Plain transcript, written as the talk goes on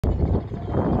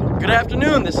Good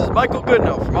afternoon, this is Michael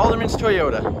Goodnow from Alderman's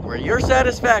Toyota, where your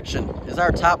satisfaction is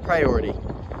our top priority.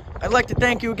 I'd like to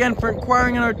thank you again for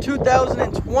inquiring on our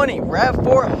 2020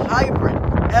 Rav4 Hybrid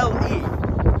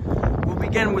LE. We'll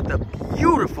begin with the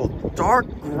beautiful dark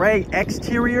gray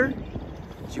exterior.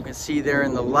 As you can see there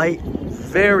in the light,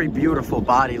 very beautiful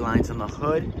body lines on the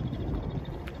hood.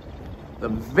 The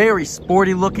very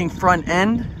sporty looking front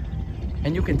end,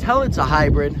 and you can tell it's a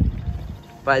hybrid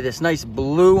by this nice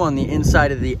blue on the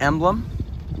inside of the emblem.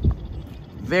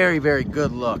 Very, very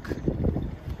good look.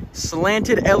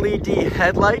 Slanted LED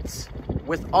headlights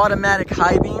with automatic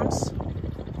high beams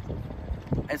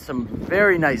and some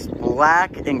very nice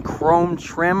black and chrome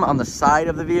trim on the side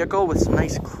of the vehicle with some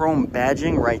nice chrome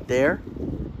badging right there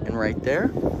and right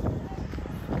there.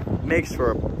 Makes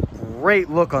for a great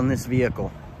look on this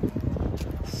vehicle.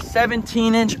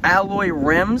 17-inch alloy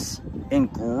rims in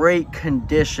great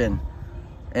condition.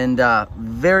 And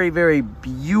very, very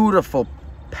beautiful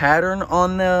pattern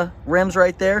on the rims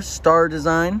right there. Star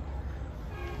design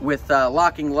with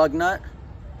locking lug nut.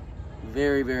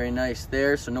 Very, very nice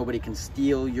there, so nobody can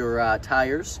steal your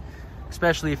tires,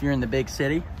 especially if you're in the big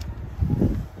city.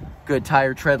 Good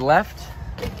tire tread left.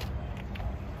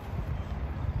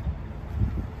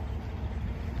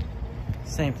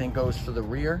 Same thing goes for the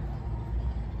rear.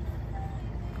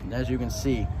 And as you can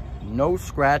see, no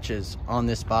scratches on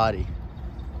this body.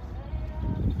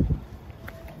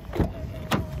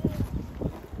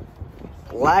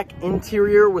 Black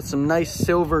interior with some nice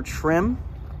silver trim.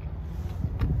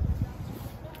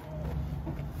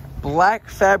 Black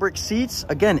fabric seats,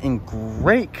 again in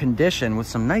great condition with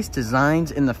some nice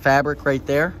designs in the fabric right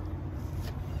there.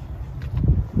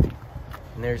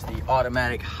 And there's the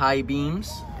automatic high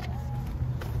beams.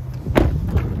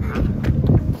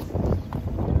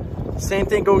 Same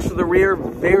thing goes for the rear,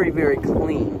 very, very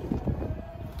clean.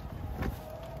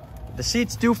 The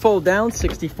seats do fold down,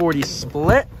 60-40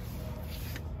 split.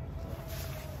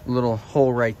 Little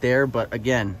hole right there, but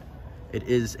again, it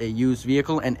is a used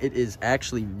vehicle and it is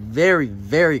actually very,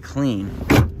 very clean.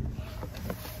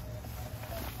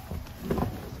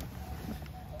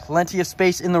 Plenty of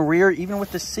space in the rear, even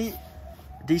with the seat,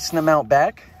 decent amount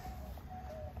back.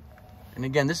 And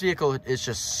again, this vehicle is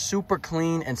just super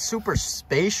clean and super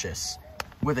spacious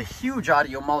with a huge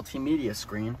audio multimedia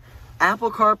screen.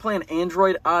 Apple CarPlay and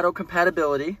Android Auto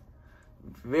compatibility.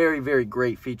 Very, very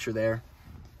great feature there.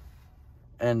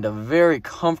 And a very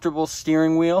comfortable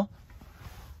steering wheel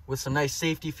with some nice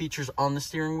safety features on the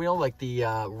steering wheel, like the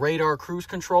radar cruise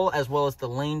control, as well as the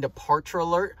lane departure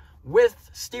alert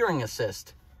with steering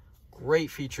assist.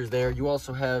 Great features there. You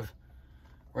also have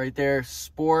right there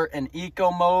sport and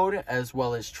eco mode, as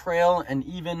well as trail and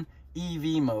even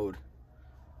EV mode.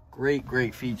 Great,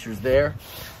 great features there.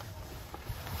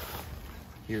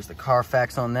 Here's the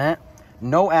Carfax on that.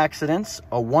 No accidents,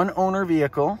 a one-owner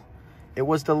vehicle. It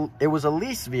was a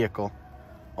lease vehicle.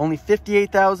 Only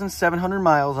 58,700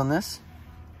 miles on this.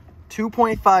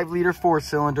 2.5 liter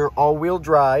 4-cylinder all-wheel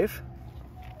drive.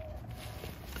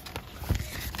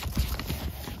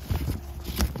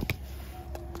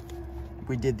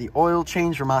 We did the oil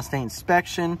change from Mustang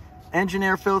inspection, engine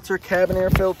air filter, cabin air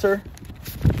filter.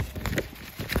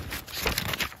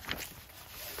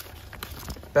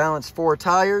 Balanced 4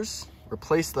 tires.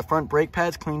 Replaced the front brake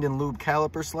pads, cleaned and lubed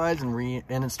caliper slides, and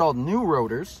installed new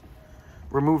rotors.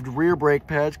 Removed rear brake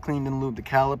pads, cleaned and lubed the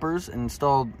calipers, and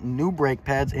installed new brake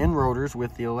pads and rotors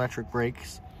with the electric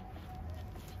brakes.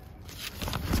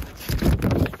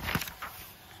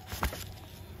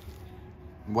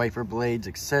 Wiper blades,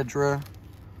 etc.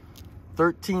 A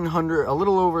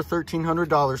little over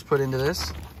 $1,300 put into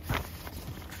this.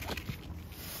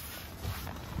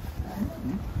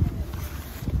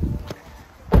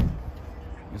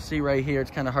 See right here,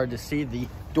 it's kind of hard to see the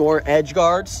door edge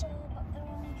guards.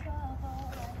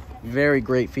 Very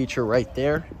great feature right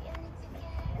there.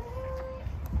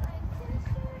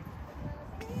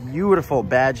 Beautiful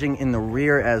badging in the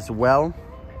rear as well.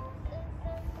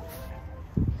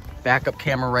 Backup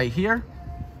camera right here.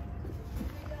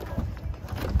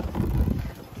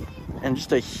 And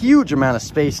just a huge amount of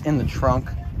space in the trunk.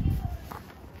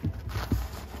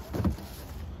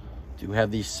 Do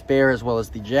have the spare as well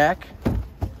as the jack.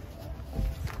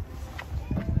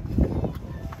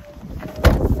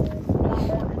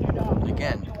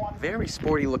 Very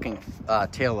sporty looking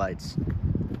taillights.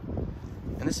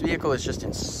 And this vehicle is just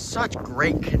in such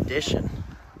great condition.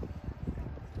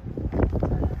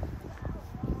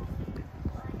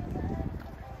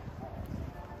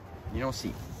 You don't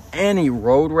see any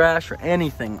road rash or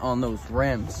anything on those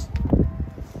rims.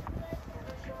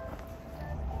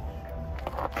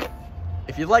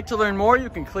 If you'd like to learn more, you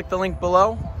can click the link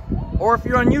below Or if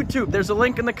you're on YouTube, there's a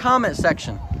link in the comment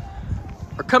section.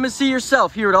 Or come and see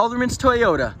yourself here at Alderman's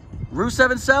Toyota, Route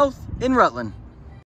 7 South in Rutland.